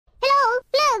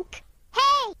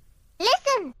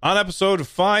On episode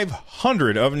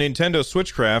 500 of Nintendo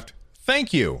Switchcraft,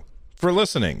 thank you for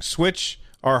listening. Switch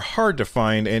are hard to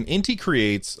find, and Inti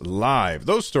creates live.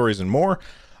 Those stories and more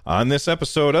on this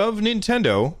episode of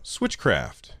Nintendo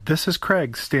Switchcraft. This is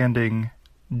Craig standing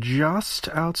just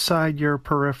outside your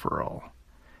peripheral,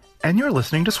 and you're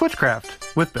listening to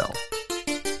Switchcraft with Bill.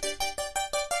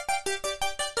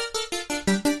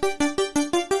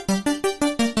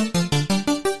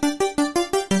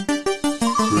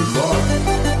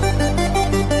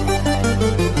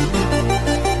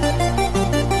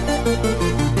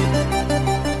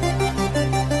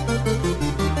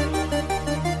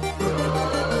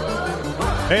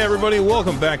 Hey everybody,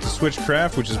 welcome back to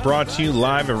Switchcraft, which is brought to you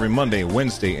live every Monday,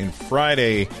 Wednesday, and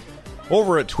Friday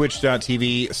over at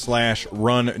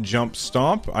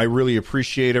twitch.tv/runjumpstomp. I really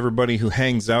appreciate everybody who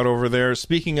hangs out over there.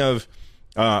 Speaking of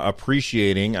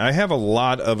appreciating, I have a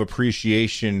lot of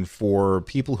appreciation for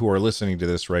people who are listening to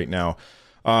this right now.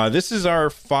 This is our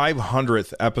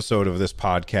 500th episode of this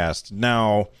podcast.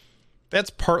 Now, that's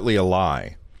partly a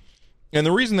lie. And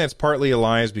the reason that's partly a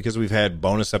lie is because we've had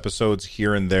bonus episodes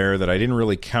here and there that I didn't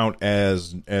really count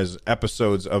as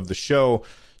episodes of the show.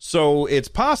 So it's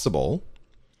possible,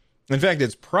 in fact,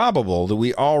 it's probable that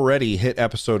we already hit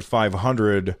episode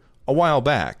 500 a while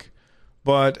back.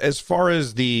 But as far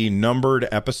as the numbered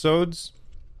episodes,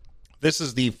 this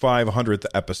is the 500th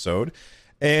episode.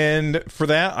 And for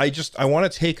that, I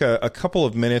want to take a couple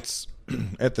of minutes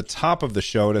at the top of the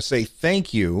show to say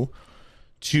thank you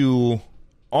to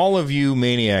all of you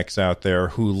maniacs out there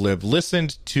who have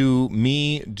listened to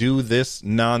me do this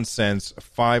nonsense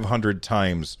 500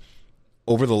 times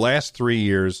over the last 3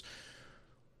 years.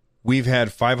 We've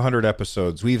had 500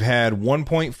 episodes. We've had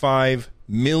 1.5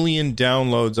 million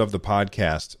downloads of the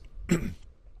podcast.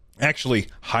 Actually,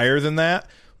 higher than that.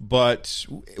 But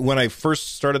when I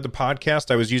first started the podcast,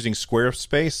 I was using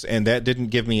Squarespace, and that didn't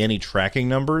give me any tracking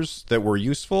numbers that were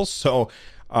useful. So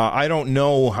I don't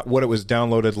know what it was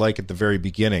downloaded like at the very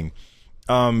beginning.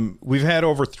 We've had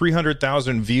over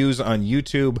 300,000 views on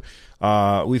YouTube.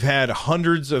 We've had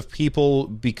hundreds of people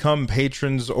become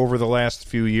patrons over the last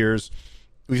few years.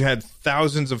 We've had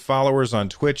thousands of followers on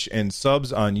Twitch and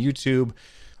subs on YouTube.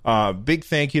 Big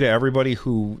thank you to everybody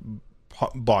who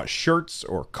bought shirts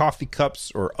or coffee cups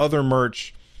or other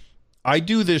merch. I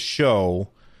do this show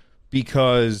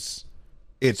because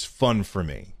it's fun for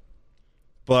me.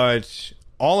 But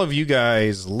all of you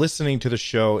guys listening to the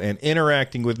show and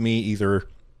interacting with me either,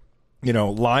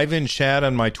 live in chat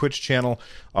on my Twitch channel,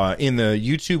 in the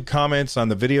YouTube comments on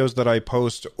the videos that I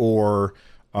post, or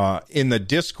in the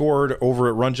Discord over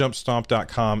at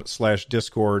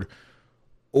runjumpstomp.com/Discord,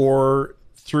 or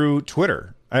through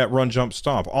Twitter at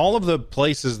runjumpstomp. All of the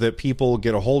places that people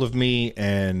get a hold of me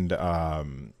and,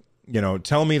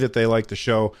 tell me that they like the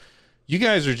show. You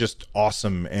guys are just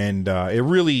awesome. And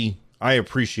I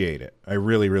appreciate it. I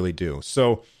really, really do.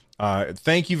 So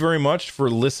thank you very much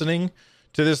for listening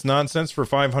to this nonsense for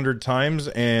 500 times.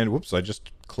 And whoops, I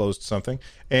just closed something.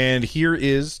 And here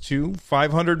is to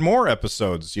 500 more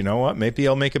episodes. You know what? Maybe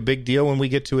I'll make a big deal when we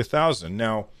get to 1,000.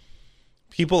 Now,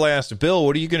 people asked, Bill,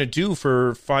 what are you going to do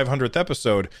for 500th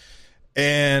episode?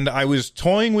 And I was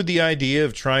toying with the idea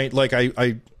of trying,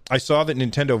 I saw that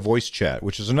Nintendo Voice Chat,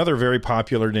 which is another very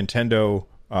popular Nintendo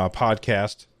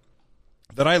podcast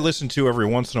that I listen to every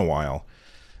once in a while,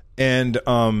 and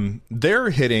they're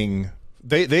hitting.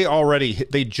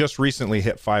 They just recently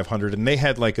hit 500, and they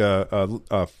had like a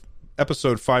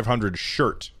episode 500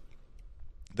 shirt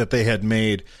that they had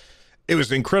made. It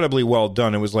was incredibly well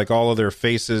done. It was like all of their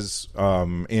faces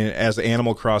as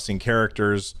Animal Crossing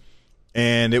characters,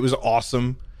 and it was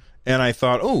awesome. And I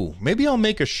thought, oh, maybe I'll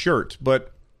make a shirt,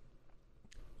 but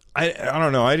I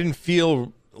don't know. I didn't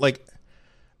feel like.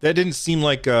 That didn't seem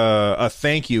like a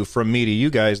thank you from me to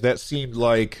you guys. That seemed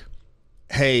like,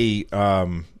 hey,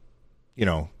 buy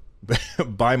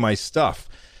my stuff.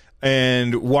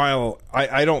 And while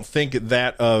I don't think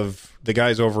that of the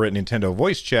guys over at Nintendo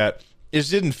Voice Chat, it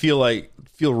didn't feel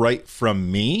right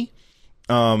from me.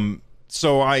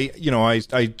 So I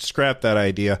scrapped that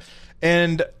idea,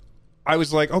 and I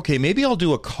was like, okay, maybe I'll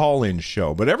do a call-in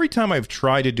show. But every time I've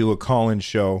tried to do a call-in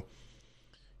show,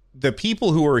 the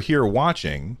people who are here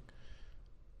watching,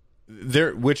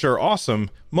 which are awesome,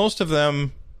 most of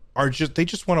them they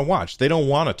just want to watch. They don't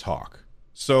want to talk.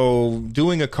 So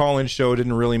doing a call-in show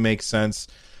didn't really make sense.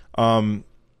 And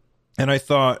I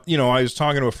thought, I was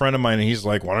talking to a friend of mine, and he's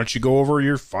like, why don't you go over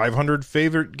your 500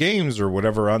 favorite games or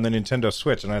whatever on the Nintendo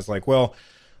Switch? And I was like, well,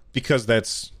 because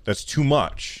that's too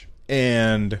much.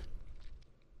 And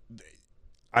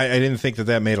I didn't think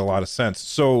that made a lot of sense.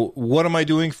 So what am I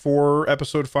doing for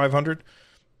episode 500?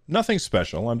 nothing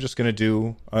special. I'm just going to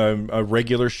do a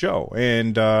regular show.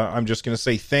 And I'm just going to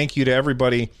say thank you to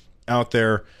everybody out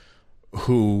there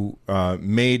who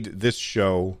made this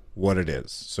show what it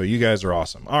is. So you guys are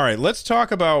awesome. All right, let's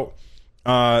talk about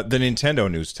the Nintendo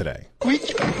news today.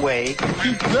 Which way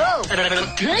to go?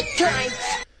 Good times.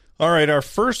 All right, our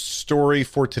first story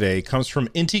for today comes from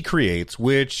Inti Creates,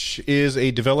 which is a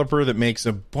developer that makes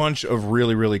a bunch of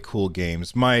really, really cool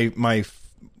games. One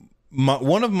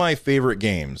of my favorite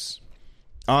games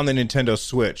on the Nintendo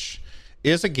Switch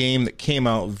is a game that came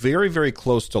out very, very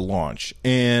close to launch.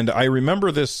 And I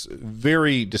remember this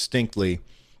very distinctly.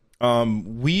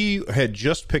 We had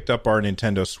just picked up our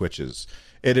Nintendo Switches.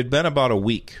 It had been about a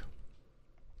week.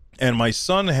 And my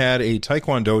son had a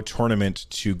Taekwondo tournament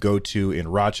to go to in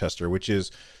Rochester, which is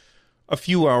a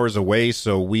few hours away.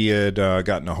 So we had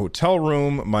gotten a hotel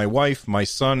room, my wife, my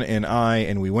son, and I,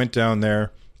 and we went down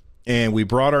there and we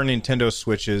brought our Nintendo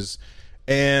Switches.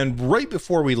 And right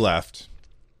before we left,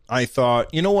 I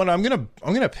thought, you know what, I'm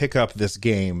gonna pick up this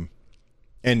game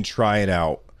and try it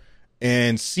out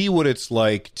and see what it's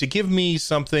like to give me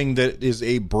something that is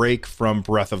a break from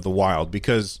Breath of the Wild,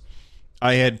 because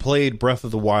I had played Breath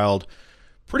of the Wild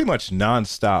pretty much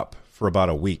nonstop for about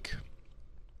a week.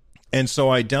 And so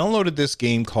I downloaded this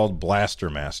game called Blaster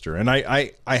Master. And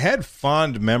I had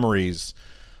fond memories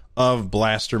of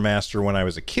Blaster Master when I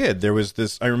was a kid. There was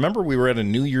this, I remember we were at a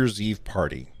New Year's Eve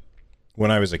party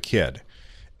when I was a kid.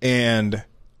 And,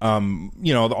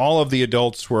 all of the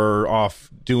adults were off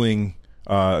doing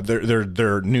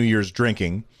their New Year's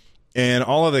drinking. And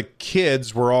all of the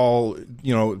kids were all,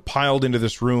 piled into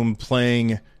this room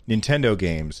playing Nintendo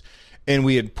games. And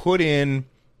we had put in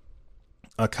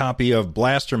a copy of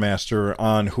Blaster Master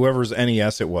on whoever's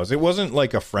NES it was. It wasn't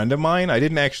like a friend of mine. I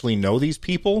didn't actually know these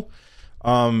people.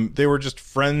 They were just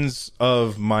friends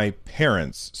of my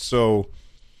parents. So,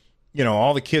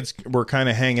 all the kids were kind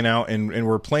of hanging out and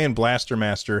were playing Blaster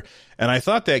Master. And I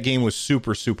thought that game was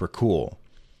super, super cool.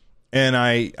 And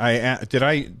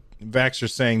Vaxxer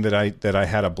saying that I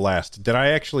had a blast. Did I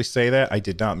actually say that? I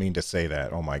did not mean to say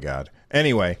that. Oh my God.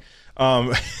 Anyway,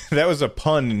 that was a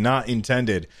pun not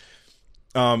intended.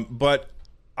 But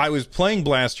I was playing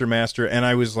Blaster Master and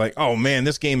I was like, oh man,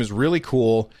 this game is really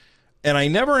cool. And I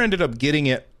never ended up getting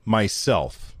it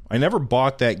myself. I never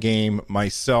bought that game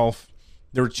myself.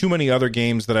 There were too many other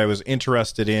games that I was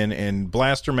interested in, and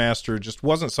Blaster Master just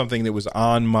wasn't something that was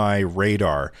on my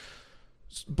radar.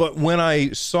 But when I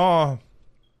saw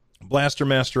Blaster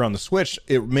Master on the Switch,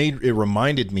 it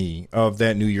reminded me of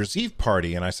that New Year's Eve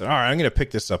party, and I said, all right, I'm going to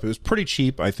pick this up. It was pretty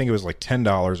cheap. I think it was like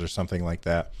 $10 or something like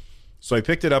that. So I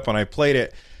picked it up and I played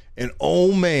it, and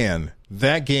oh man,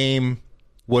 that game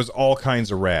was all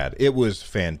kinds of rad. It was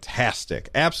fantastic.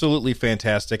 Absolutely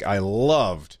fantastic. I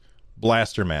loved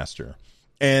Blaster Master.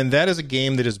 And that is a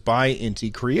game that is by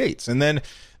Inti Creates. And then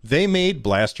they made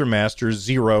Blaster Master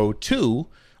 02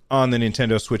 on the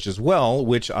Nintendo Switch as well,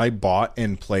 which I bought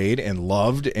and played and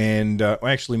loved. And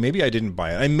actually, maybe I didn't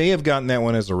buy it. I may have gotten that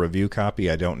one as a review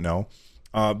copy. I don't know.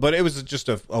 But it was just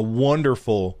a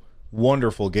wonderful,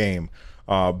 wonderful game.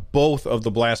 Both of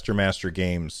the Blaster Master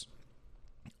games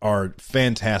are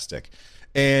fantastic.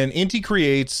 And Inti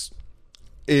Creates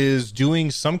is doing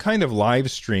some kind of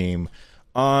live stream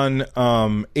on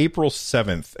April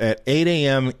 7th at 8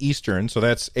 a.m. Eastern, so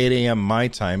that's 8 a.m. my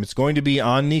time. It's going to be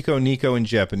on Nico Nico in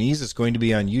Japanese. It's going to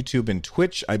be on YouTube and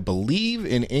Twitch, I believe,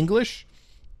 in English.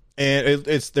 And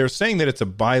they're saying that it's a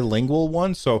bilingual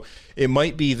one, so it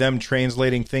might be them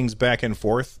translating things back and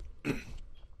forth.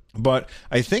 But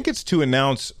I think it's to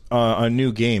announce a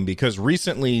new game, because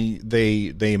recently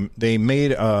they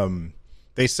made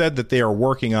they said that they are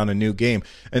working on a new game,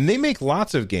 and they make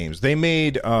lots of games. They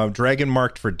made Dragon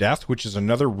Marked for Death, which is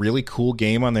another really cool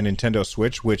game on the Nintendo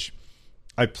Switch, which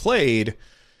I played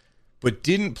but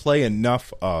didn't play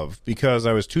enough of because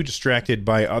I was too distracted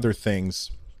by other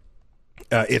things.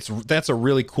 That's a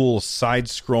really cool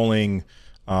side-scrolling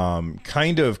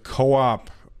kind of co-op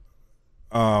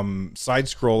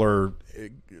side-scroller,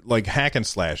 like hack and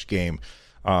slash game.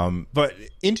 But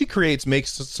Inti Creates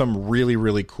makes some really,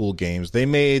 really cool games. They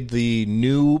made the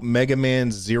new Mega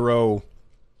Man Zero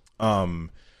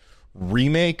collection.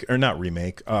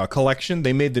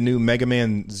 They made the new Mega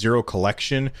Man Zero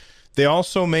collection. They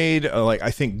also made I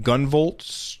think Gunvolt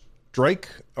Strike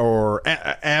or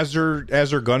Azure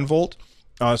Gunvolt.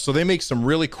 So they make some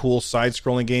really cool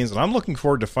side-scrolling games, and I'm looking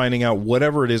forward to finding out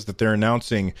whatever it is that they're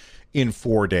announcing in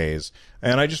 4 days.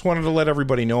 And I just wanted to let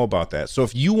everybody know about that. So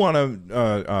if you want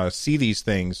to see these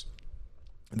things,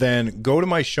 then go to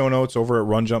my show notes over at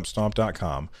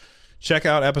runjumpstomp.com. Check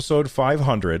out episode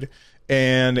 500,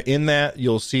 And in that,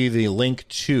 you'll see the link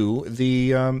to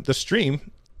the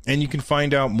stream, and you can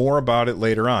find out more about it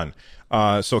later on.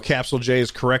 So Capsule J is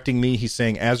correcting me. He's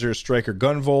saying Azure Striker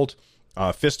Gunvolt.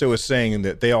 Fisto is saying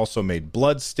that they also made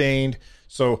Bloodstained.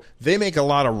 So they make a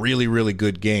lot of really, really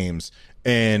good games.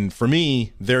 And for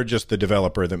me, they're just the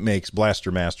developer that makes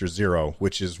Blaster Master Zero,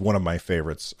 which is one of my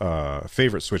favorite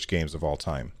Switch games of all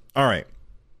time. All right,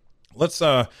 let's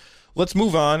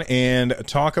move on and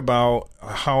talk about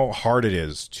how hard it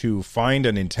is to find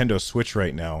a Nintendo Switch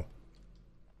right now.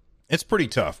 It's pretty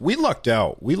tough. We lucked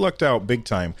out. We lucked out big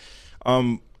time.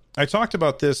 I talked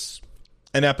about this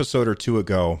an episode or two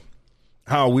ago,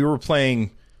 how we were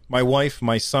playing, my wife,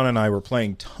 my son, and I were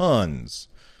playing tons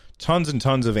and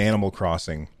tons of Animal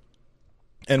Crossing.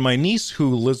 And my niece,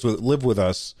 who lived with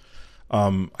us,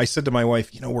 I said to my wife,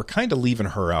 we're kind of leaving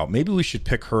her out. Maybe we should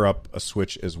pick her up a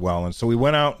Switch as well. And so we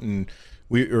went out and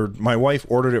my wife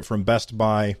ordered it from Best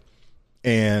Buy.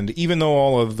 And even though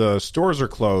all of the stores are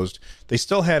closed, they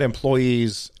still had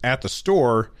employees at the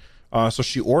store. So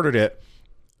she ordered it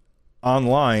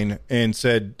online and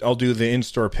said, I'll do the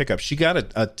in-store pickup. She got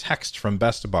a text from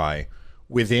Best Buy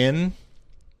within,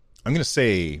 I'm going to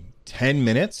say 10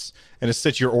 minutes, and it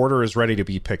said your order is ready to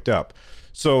be picked up.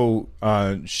 So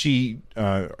her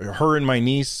and my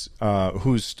niece,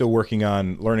 who's still working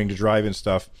on learning to drive and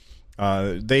stuff,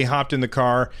 they hopped in the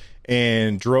car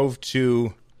and drove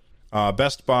to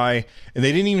Best Buy, and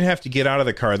they didn't even have to get out of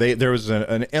the car. There was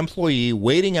an employee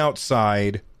waiting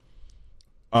outside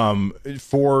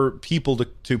for people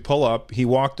to pull up. He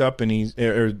walked up and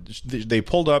they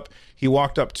pulled up. He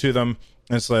walked up to them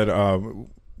and said,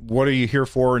 what are you here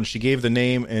for? And she gave the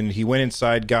name, and he went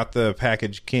inside, got the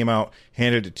package, came out,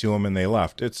 handed it to him, and they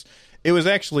left. It was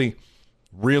actually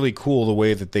really cool the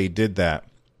way that they did that.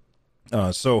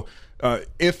 So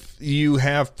if you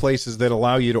have places that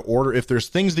allow you to order, if there's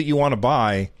things that you want to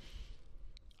buy,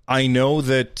 I know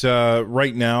that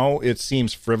right now it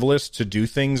seems frivolous to do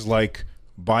things like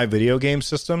buy video game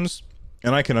systems,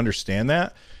 and I can understand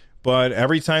that. But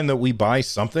every time that we buy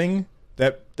something,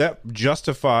 that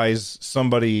justifies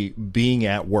somebody being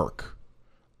at work.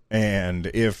 And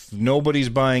if nobody's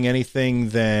buying anything,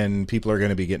 then people are going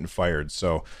to be getting fired.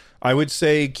 So I would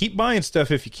say keep buying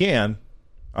stuff if you can.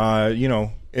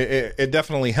 It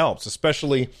definitely helps,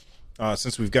 especially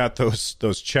since we've got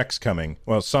those checks coming.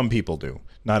 Well, some people do,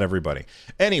 not everybody.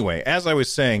 Anyway, as I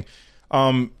was saying,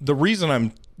 the reason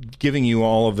I'm giving you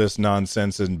all of this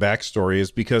nonsense and backstory is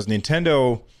because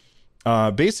Nintendo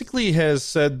basically has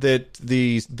said that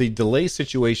the delay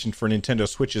situation for Nintendo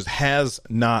Switches has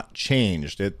not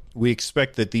changed. We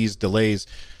expect that these delays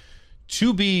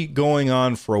to be going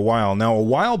on for a while. Now, a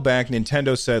while back,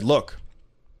 Nintendo said, look,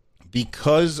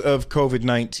 because of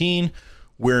COVID-19,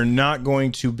 we're not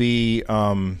going to be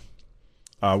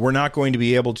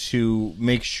able to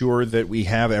make sure that we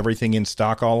have everything in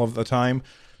stock all of the time.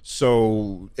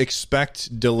 So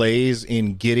expect delays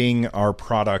in getting our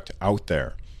product out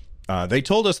there. They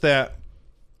told us that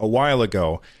a while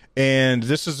ago, and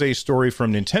this is a story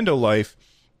from Nintendo Life.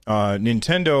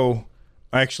 Nintendo,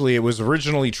 actually, it was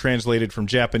originally translated from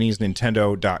Japanese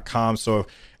Nintendo.com, so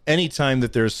anytime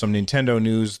that there's some Nintendo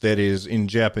news that is in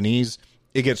Japanese,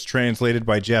 it gets translated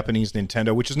by Japanese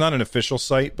Nintendo, which is not an official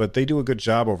site, but they do a good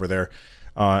job over there,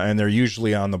 and they're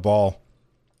usually on the ball.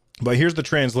 But here's the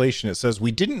translation. It says,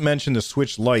 we didn't mention the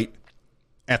Switch Lite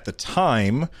at the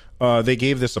time. They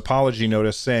gave this apology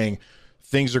notice saying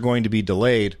things are going to be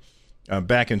delayed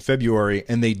back in February,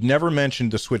 and they never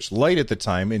mentioned the Switch Lite at the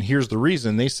time, and here's the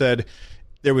reason. They said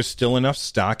there was still enough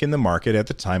stock in the market at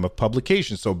the time of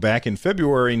publication. So back in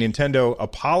February, Nintendo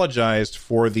apologized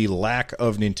for the lack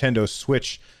of Nintendo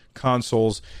Switch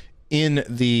consoles in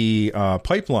the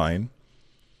pipeline,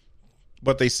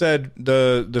 but they said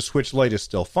the Switch Lite is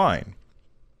still fine.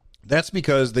 That's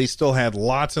because they still had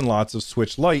lots and lots of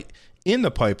Switch Lite in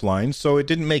the pipeline, so it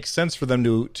didn't make sense for them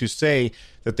to say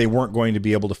that they weren't going to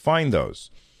be able to find those.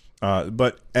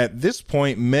 But at this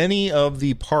point, many of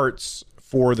the parts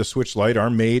for the Switch Lite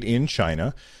are made in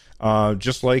China,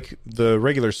 just like the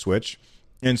regular Switch.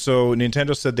 And so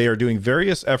Nintendo said they are doing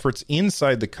various efforts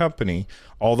inside the company,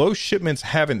 although shipments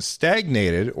haven't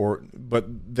stagnated,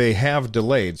 but they have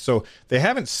delayed. So they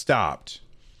haven't stopped,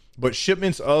 but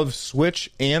shipments of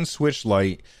Switch and Switch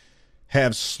Lite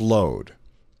have slowed.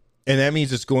 And that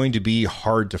means it's going to be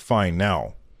hard to find.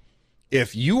 Now,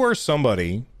 if you are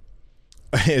somebody,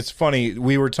 it's funny,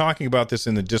 we were talking about this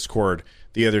in the Discord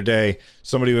the other day.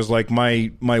 Somebody was like,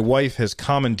 my wife has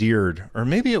commandeered, or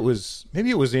maybe it was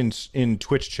in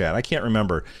Twitch chat. I can't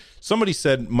remember. Somebody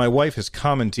said my wife has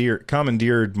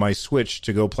commandeered my Switch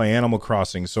to go play Animal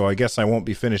Crossing, so I guess I won't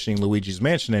be finishing Luigi's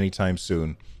Mansion anytime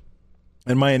soon.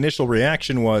 And my initial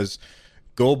reaction was,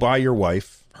 go buy your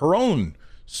wife her own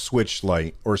Switch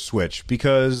Lite or Switch,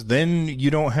 because then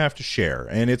you don't have to share,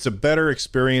 and it's a better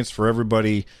experience for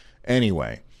everybody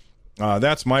anyway.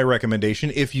 That's my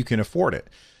recommendation if you can afford it.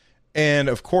 And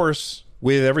of course,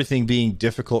 with everything being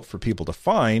difficult for people to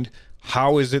find,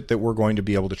 how is it that we're going to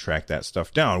be able to track that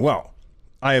stuff down? Well,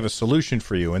 I have a solution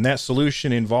for you, and that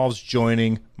solution involves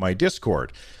joining my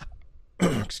Discord.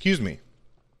 Excuse me.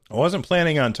 I wasn't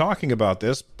planning on talking about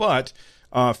this, but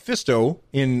Fisto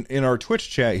in our Twitch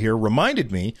chat here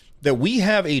reminded me that we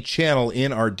have a channel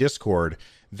in our Discord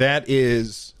that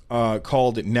is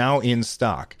called Now in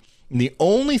Stock. And the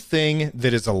only thing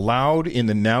that is allowed in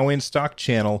the Now in Stock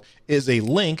channel is a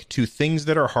link to things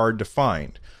that are hard to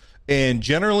find. And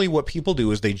generally what people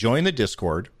do is they join the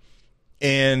Discord,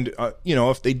 and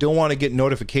if they don't want to get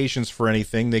notifications for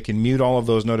anything, they can mute all of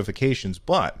those notifications.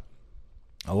 But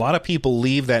a lot of people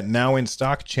leave that Now in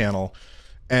Stock channel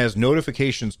as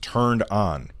notifications turned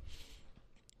on.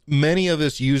 Many of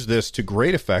us use this to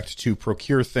great effect to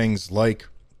procure things like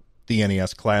the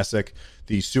NES Classic,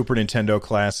 the Super Nintendo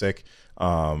Classic,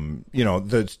 the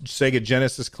Sega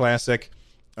Genesis Classic.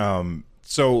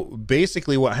 So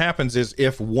basically what happens is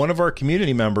if one of our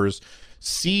community members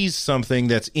sees something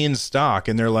that's in stock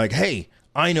and they're like, hey,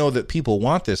 I know that people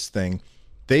want this thing,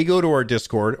 they go to our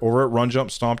Discord over at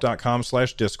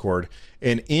runjumpstomp.com/Discord,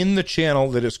 and in the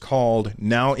channel that is called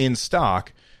Now in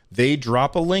Stock, they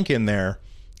drop a link in there,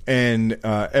 and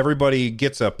everybody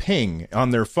gets a ping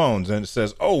on their phones, and it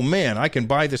says, oh man, I can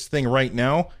buy this thing right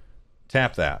now.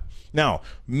 Tap that. Now,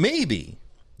 maybe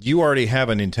you already have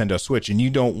a Nintendo Switch and you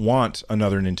don't want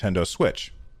another Nintendo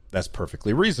Switch. That's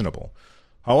perfectly reasonable.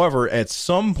 However, at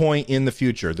some point in the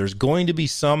future, there's going to be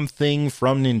something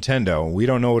from Nintendo. We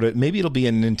don't know what maybe it'll be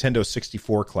a Nintendo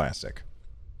 64 Classic.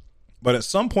 But at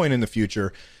some point in the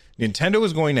future, Nintendo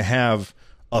is going to have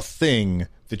a thing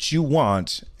that you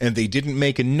want and they didn't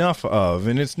make enough of.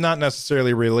 And it's not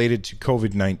necessarily related to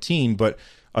COVID-19, but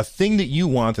a thing that you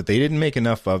want that they didn't make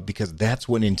enough of, because that's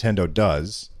what Nintendo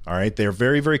does. All right. They're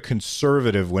very, very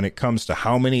conservative when it comes to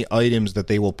how many items that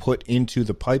they will put into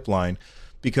the pipeline,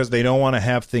 because they don't want to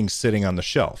have things sitting on the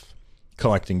shelf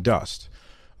collecting dust.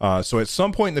 So at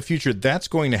some point in the future, that's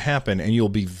going to happen, and you'll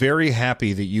be very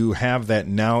happy that you have that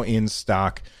Now in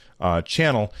Stock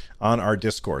channel on our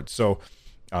Discord. So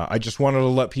I just wanted to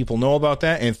let people know about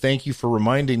that, and thank you for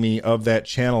reminding me of that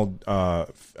channel,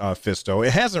 Fisto.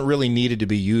 It hasn't really needed to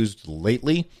be used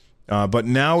lately, but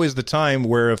now is the time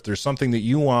where if there's something that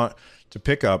you want to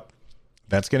pick up,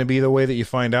 that's going to be the way that you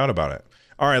find out about it.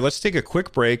 All right, let's take a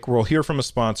quick break. We'll hear from a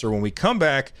sponsor. When we come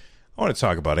back, I want to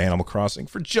talk about Animal Crossing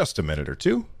for just a minute or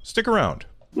two. Stick around.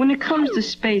 When it comes to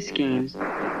space games,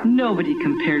 nobody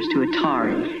compares to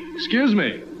Atari. Excuse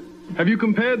me. Have you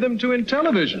compared them to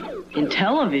Intellivision?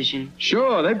 Intellivision?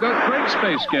 Sure, they've got great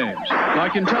space games,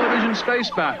 like Intellivision Space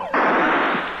Battle.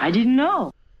 I didn't know.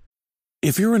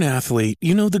 If you're an athlete,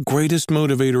 you know the greatest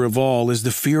motivator of all is the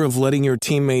fear of letting your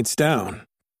teammates down.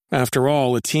 After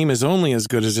all, a team is only as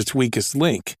good as its weakest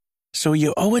link. So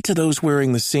you owe it to those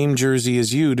wearing the same jersey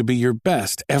as you to be your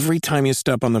best every time you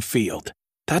step on the field.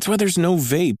 That's why there's no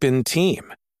vape in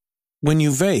team. When you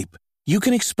vape, you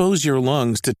can expose your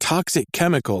lungs to toxic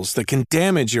chemicals that can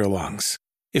damage your lungs.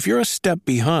 If you're a step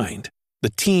behind,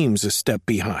 the team's a step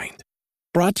behind.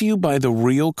 Brought to you by The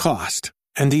Real Cost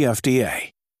and the FDA.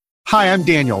 Hi, I'm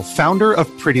Daniel, founder of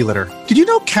Pretty Litter. Did you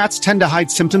know cats tend to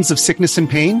hide symptoms of sickness and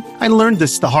pain? I learned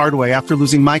this the hard way after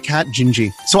losing my cat,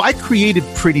 Gingy. So I created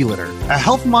Pretty Litter, a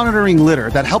health monitoring litter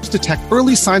that helps detect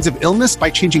early signs of illness by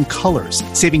changing colors,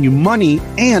 saving you money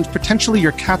and potentially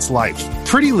your cat's life.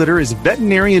 Pretty Litter is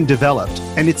veterinarian developed,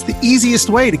 and it's the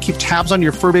easiest way to keep tabs on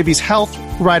your fur baby's health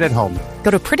right at home. Go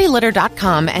to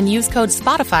prettylitter.com and use code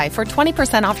SPOTIFY for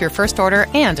 20% off your first order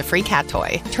and a free cat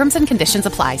toy. Terms and conditions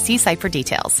apply. See site for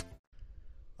details.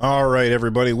 All right,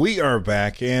 everybody, we are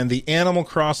back, and the Animal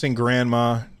Crossing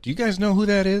grandma, do you guys know who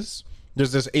that is?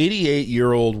 There's this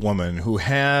 88-year-old woman who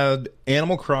had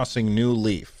Animal Crossing New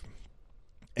Leaf,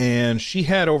 and she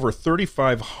had over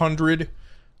 3,500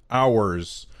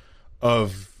 hours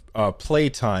of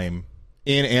playtime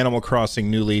in Animal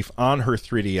Crossing New Leaf on her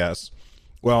 3DS.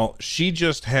 Well, she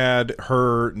just had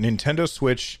her Nintendo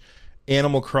Switch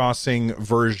Animal Crossing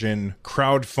version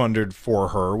crowdfunded for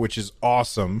her, which is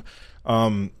awesome.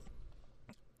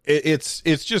 it's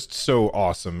just so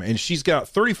awesome. And she's got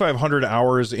 3,500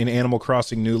 hours in Animal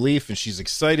Crossing New Leaf, and she's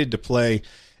excited to play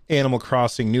Animal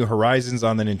Crossing New Horizons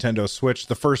on the Nintendo Switch.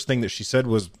 The first thing that she said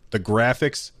was the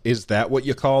graphics, is that what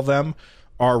you call them,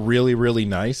 are really, really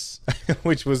nice,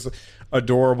 which was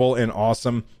adorable and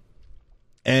awesome.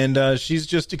 And she's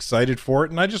just excited for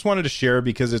it, and I just wanted to share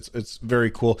because it's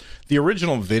very cool. The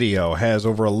original video has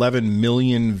over 11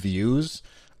 million views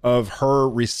of her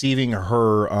receiving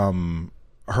her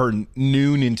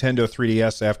new Nintendo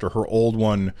 3DS after her old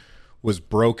one was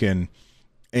broken,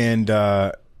 and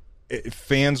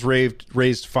fans raised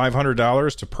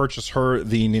 $500 to purchase her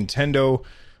the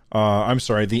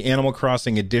the Animal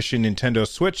Crossing Edition Nintendo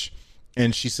Switch.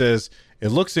 And she says, it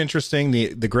looks interesting.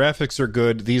 The graphics are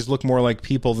good. These look more like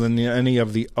people than any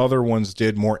of the other ones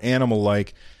did, more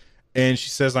animal-like. And she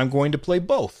says, I'm going to play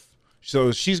both.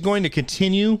 So she's going to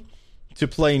continue to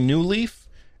play New Leaf,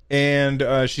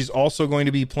 and she's also going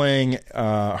to be playing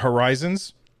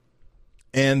Horizons.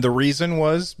 And the reason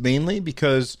was mainly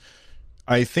because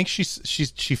I think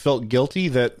she felt guilty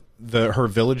that her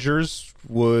villagers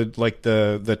would, like,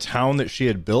 the town that she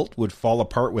had built would fall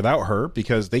apart without her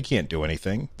because they can't do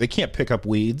anything. They can't pick up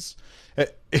weeds.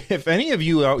 If any of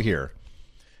you out here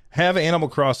have Animal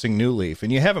Crossing New Leaf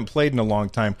and you haven't played in a long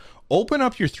time, open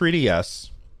up your 3DS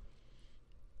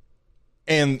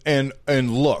and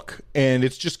look, and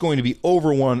it's just going to be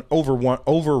overrun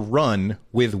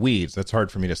with weeds. That's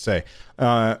hard for me to say.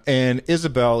 And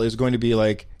Isabelle is going to be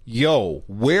like, yo,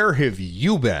 where have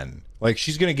you been? Like,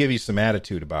 she's going to give you some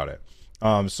attitude about it.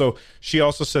 So she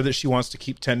also said that she wants to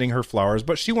keep tending her flowers,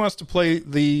 but she wants to play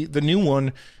the new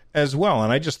one as well.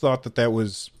 And I just thought that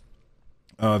was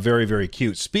very, very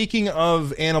cute. Speaking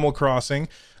of Animal Crossing,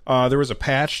 there was a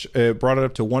patch. It brought it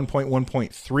up to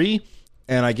 1.1.3.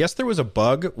 And I guess there was a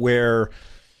bug where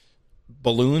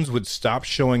balloons would stop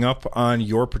showing up on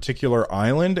your particular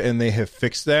island, and they have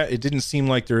fixed that. It didn't seem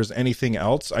like there's anything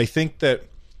else. I think that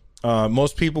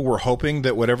most people were hoping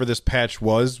that whatever this patch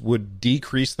would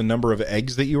decrease the number of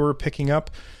eggs that you were picking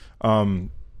up.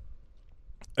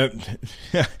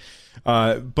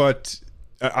 But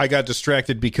I got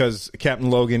distracted because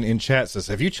Captain Logan in chat says,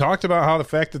 have you talked about how the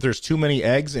fact that there's too many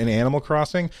eggs in Animal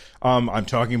Crossing? I'm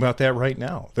talking about that right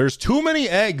now. There's too many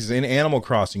eggs in Animal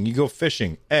Crossing. You go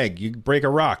fishing, egg. You break a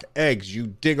rock, eggs. You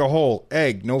dig a hole,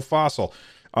 egg, no fossil.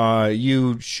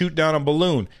 You shoot down a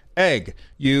balloon, egg.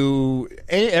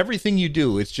 Everything you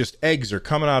do, it's just eggs are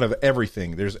coming out of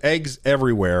everything. There's eggs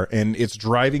everywhere, and it's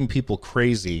driving people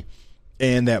crazy.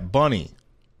 And that bunny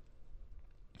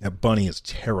is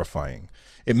terrifying.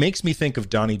 It makes me think of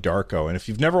Donnie Darko, and if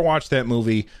you've never watched that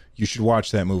movie, you should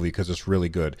watch that movie because it's really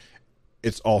good.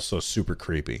 It's also super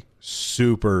creepy.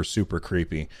 Super, super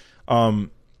creepy.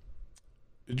 Captain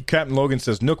Logan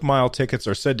says, Nook Mile tickets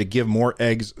are said to give more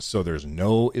eggs, so there's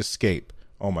no escape.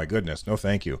 Oh my goodness, no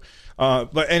thank you.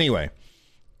 But anyway,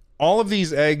 all of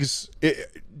these eggs,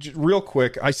 real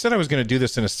quick, I said I was going to do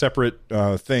this in a separate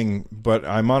thing, but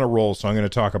I'm on a roll, so I'm going to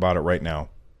talk about it right now.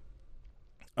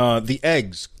 The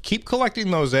eggs, keep collecting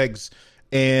those eggs,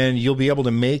 and you'll be able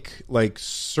to make like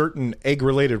certain egg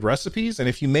related recipes. And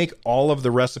if you make all of the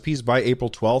recipes by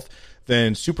April 12th,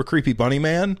 then Super Creepy Bunny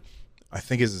Man, I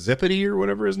think is Zippity or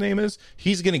whatever his name is,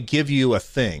 he's going to give you a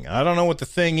thing. I don't know what the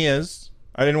thing is.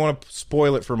 I didn't want to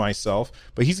spoil it for myself,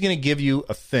 but he's going to give you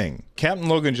a thing. Captain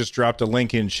Logan just dropped a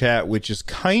link in chat, which is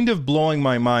kind of blowing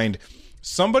my mind.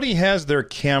 Somebody has their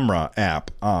camera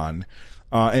app on,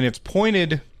 and it's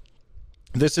pointed...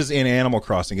 This is in Animal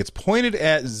Crossing. It's pointed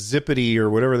at Zippity or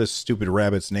whatever this stupid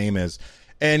rabbit's name is.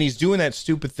 And he's doing that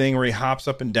stupid thing where he hops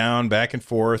up and down, back and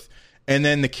forth. And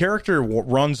then the character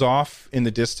runs off in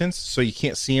the distance, so you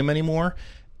can't see him anymore.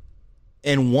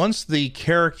 And once the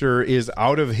character is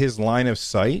out of his line of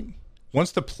sight,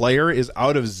 once the player is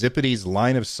out of Zippity's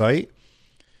line of sight,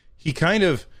 he kind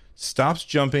of stops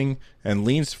jumping and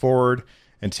leans forward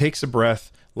and takes a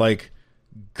breath like...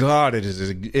 God, it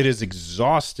is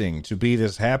exhausting to be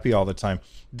this happy all the time.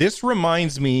 This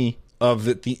reminds me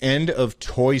of the end of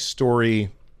Toy Story,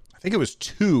 I think it was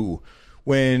 2,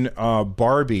 when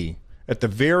Barbie, at the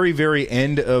very, very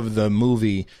end of the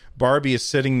movie, Barbie is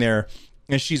sitting there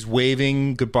and she's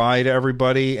waving goodbye to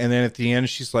everybody. And then at the end,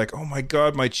 she's like, oh my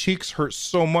God, my cheeks hurt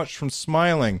so much from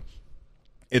smiling.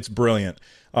 It's brilliant.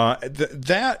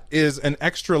 That is an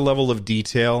extra level of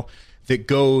detail that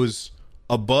goes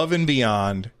above and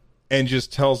beyond and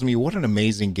just tells me what an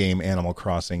amazing game Animal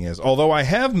Crossing is. Although I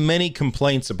have many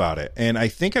complaints about it, and I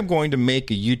think I'm going to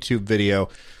make a YouTube video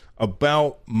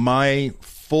about my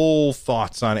full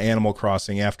thoughts on Animal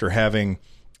Crossing after having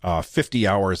 50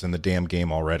 hours in the damn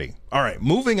game already. All right,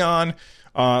 moving on.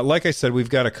 Like I said, we've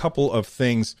got a couple of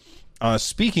things.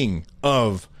 Speaking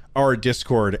of our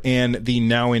Discord and the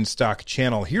Now in Stock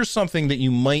channel, here's something that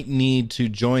you might need to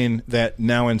join that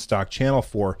Now in Stock channel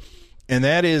for, and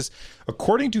that is,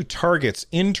 according to Target's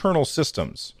internal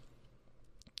systems,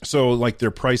 so like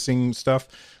their pricing stuff,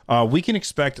 we can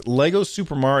expect Lego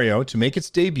Super Mario to make its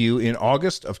debut in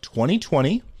August of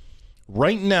 2020.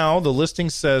 Right now, the listing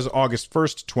says August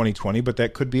 1st, 2020, but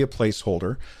that could be a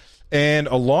placeholder. And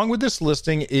along with this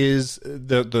listing is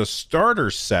the starter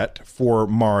set for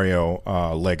Mario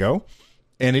Lego.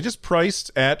 And it is priced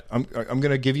at, I'm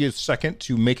going to give you a second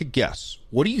to make a guess.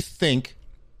 What do you think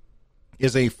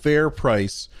is a fair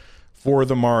price for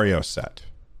the Mario set?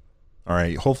 All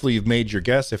right, hopefully you've made your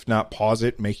guess. If not, pause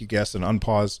it, make your guess, and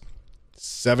unpause.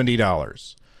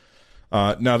 $70.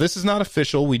 Now, this is not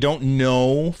official. We don't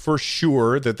know for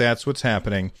sure that that's what's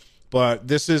happening. But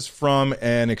this is from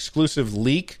an exclusive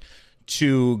leak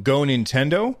to Go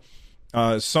Nintendo.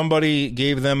 Somebody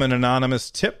gave them an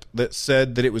anonymous tip that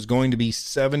said that it was going to be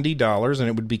 $70 and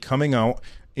it would be coming out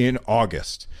in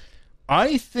August.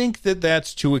 I think that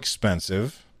that's too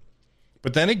expensive.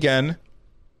 But then again,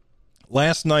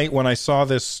 last night when I saw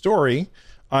this story,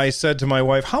 I said to my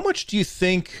wife, how much do you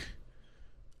think...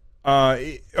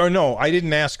 or no, I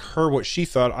didn't ask her what she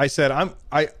thought. I said,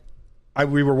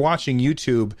 we were watching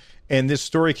YouTube and this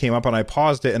story came up and I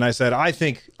paused it and I said, I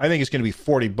think it's going to be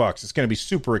 $40. It's going to be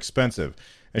super expensive.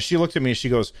 And she looked at me and she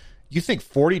goes, you think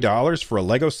 $40 for a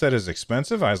Lego set is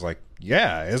expensive? I was like,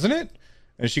 yeah, isn't it?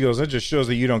 And she goes, that just shows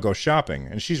that you don't go shopping.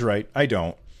 And she's right. I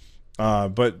don't.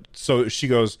 But so she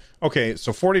goes, okay,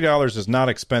 so $40 is not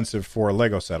expensive for a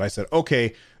Lego set. I said,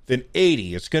 okay, then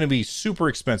 $80. It's going to be super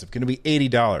expensive. Going to be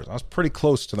 $80. I was pretty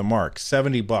close to the mark,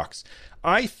 $70.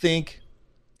 I think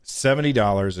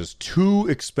 $70 is too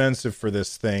expensive for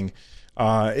this thing.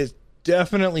 It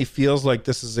definitely feels like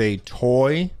this is a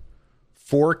toy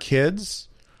for kids,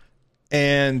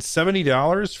 and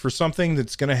 $70 for something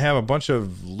that's going to have a bunch of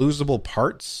losable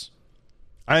parts.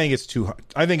 I think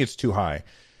it's too high.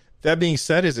 That being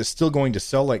said, is it still going to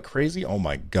sell like crazy? Oh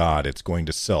my God, it's going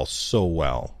to sell so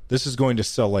well. This is going to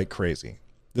sell like crazy.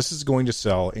 This is going to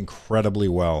sell incredibly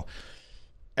well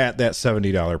at that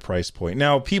 $70 price point.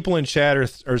 Now, people in chat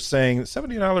are saying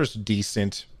 $70 is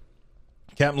decent.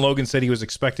 Captain Logan said he was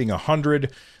expecting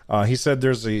 $100. He said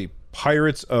there's a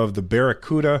Pirates of the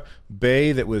Barracuda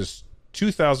Bay that was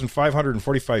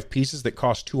 2,545 pieces that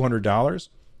cost $200.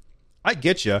 I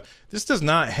get you. This does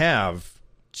not have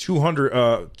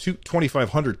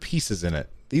 2,500 pieces in it.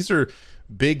 These are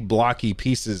big blocky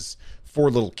pieces for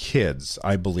little kids,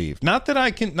 I believe. Not that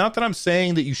I'm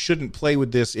saying that you shouldn't play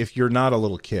with this if you're not a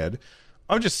little kid.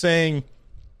 I'm just saying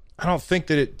I don't think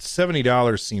that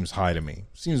 $70 seems high to me.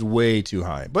 Seems way too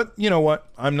high. But you know what?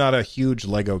 I'm not a huge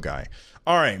Lego guy.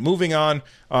 All right, moving on.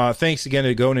 Thanks again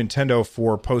to Go Nintendo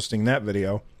for posting that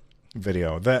video,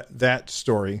 that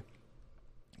story.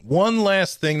 One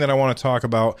last thing that I want to talk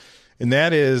about, and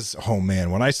that is, oh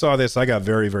man, when I saw this, I got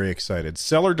very, very excited.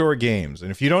 Cellar Door Games.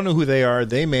 And if you don't know who they are,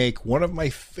 they make one of my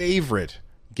favorite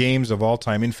games of all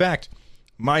time. In fact,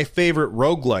 my favorite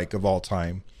roguelike of all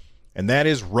time, and that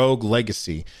is Rogue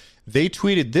Legacy. They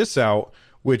tweeted this out,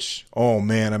 which, oh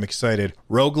man, I'm excited.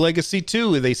 Rogue Legacy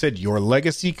 2, they said, your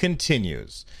legacy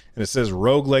continues. And it says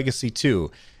Rogue Legacy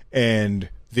 2. And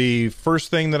the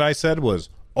first thing that I said was,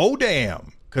 oh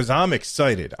damn. Because I'm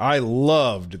excited. I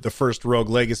loved the first Rogue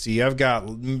Legacy. I've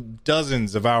got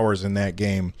dozens of hours in that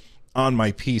game on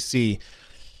my PC.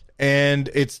 And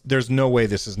there's no way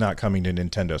this is not coming to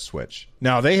Nintendo Switch.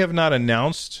 Now, they have not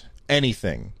announced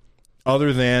anything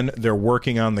other than they're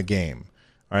working on the game.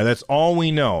 All right, that's all we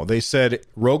know. They said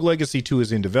Rogue Legacy 2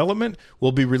 is in development.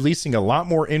 We'll be releasing a lot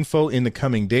more info in the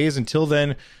coming days. Until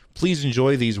then, please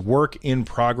enjoy these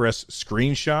work-in-progress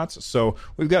screenshots. So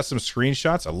we've got some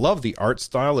screenshots. I love the art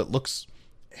style. It looks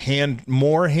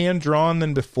more hand-drawn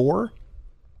than before.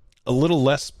 A little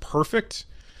less perfect,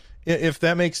 if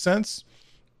that makes sense.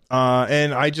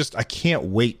 And I can't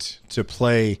wait to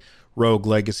play Rogue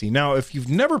Legacy. Now, if you've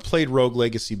never played Rogue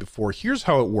Legacy before, here's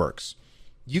how it works.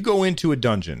 You go into a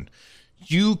dungeon.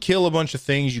 You kill a bunch of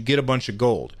things. You get a bunch of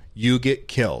gold. You get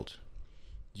killed.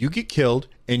 You get killed,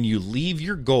 and you leave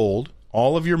your gold,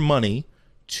 all of your money,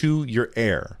 to your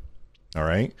heir. All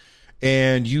right?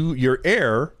 And your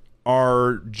heir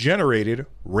are generated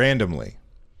randomly.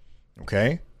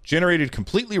 Okay? Generated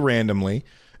completely randomly.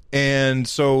 And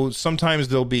so sometimes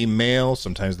they'll be male,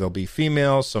 sometimes they'll be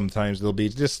female, sometimes they'll be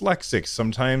dyslexic,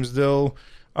 sometimes they'll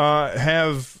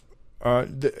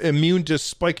immune to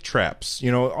spike traps,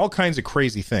 all kinds of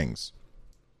crazy things.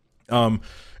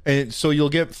 And so you'll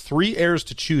get 3 heirs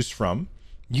to choose from.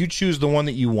 You choose the one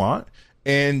that you want,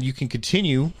 and you can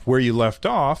continue where you left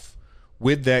off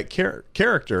with that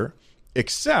character,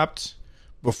 except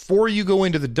before you go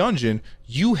into the dungeon,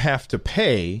 you have to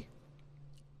pay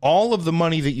all of the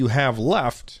money that you have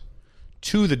left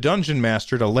to the dungeon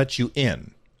master to let you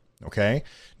in. Okay?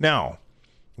 Now,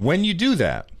 when you do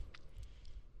that,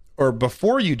 or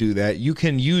before you do that, you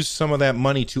can use some of that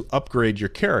money to upgrade your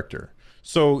character.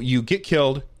 So you get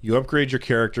killed, you upgrade your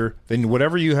character, then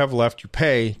whatever you have left, you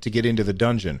pay to get into the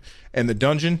dungeon. And the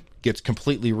dungeon gets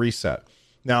completely reset.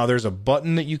 Now, there's a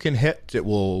button that you can hit that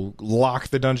will lock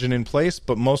the dungeon in place,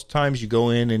 but most times you go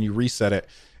in and you reset it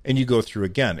and you go through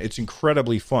again. It's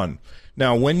incredibly fun.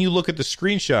 Now, when you look at the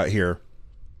screenshot here,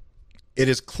 it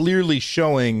is clearly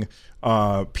showing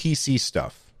PC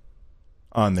stuff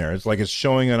on there. It's like it's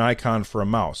showing an icon for a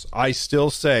mouse. I still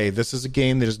say this is a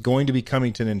game that is going to be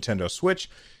coming to Nintendo Switch.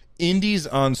 Indies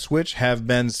on Switch have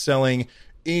been selling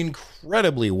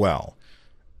incredibly well.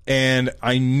 And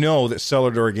I know that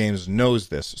Cellar Door Games knows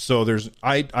this. So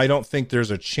I don't think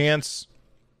there's a chance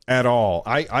at all.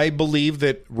 I believe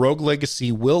that Rogue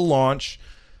Legacy will launch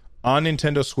on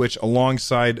Nintendo Switch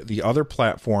alongside the other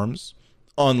platforms,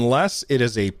 unless it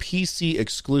is a PC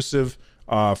exclusive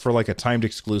for like a timed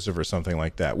exclusive or something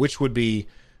like that, which would be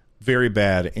very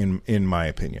bad in my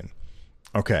opinion.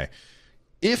 Okay.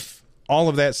 If all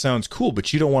of that sounds cool,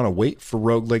 but you don't want to wait for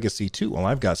Rogue Legacy 2, well,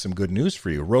 I've got some good news for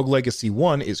you. Rogue Legacy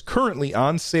 1 is currently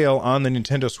on sale on the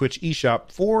Nintendo Switch eShop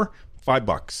for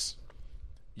 $5.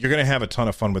 You're going to have a ton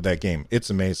of fun with that game. It's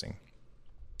amazing.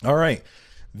 All right.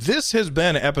 This has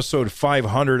been episode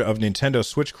 500 of Nintendo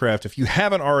Switchcraft. If you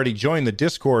haven't already joined the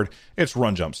Discord, it's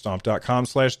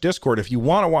runjumpstomp.com/Discord. If you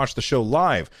want to watch the show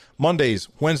live, Mondays,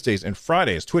 Wednesdays, and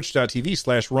Fridays,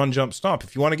 twitch.tv/runjumpstomp.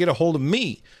 If you want to get a hold of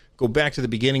me, go back to the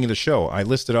beginning of the show. I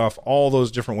listed off all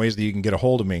those different ways that you can get a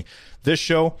hold of me. This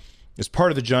show is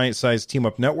part of the Giant Size Team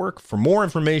Up Network. For more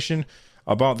information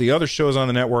about the other shows on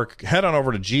the network, head on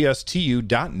over to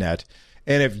gstu.net.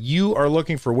 And if you are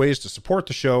looking for ways to support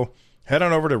the show, head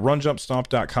on over to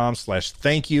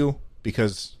runjumpstomp.com/thank-you,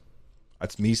 because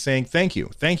that's me saying thank you.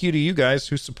 Thank you to you guys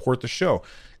who support the show.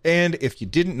 And if you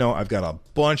didn't know, I've got a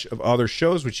bunch of other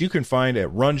shows, which you can find at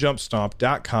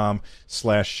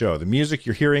runjumpstomp.com/show. The music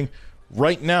you're hearing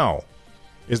right now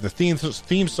is the theme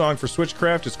song for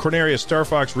Switchcraft. It's Corneria Star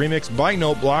Fox remix by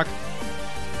Noteblock.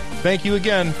 Thank you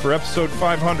again for episode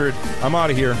 500. I'm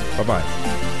out of here. Bye-bye.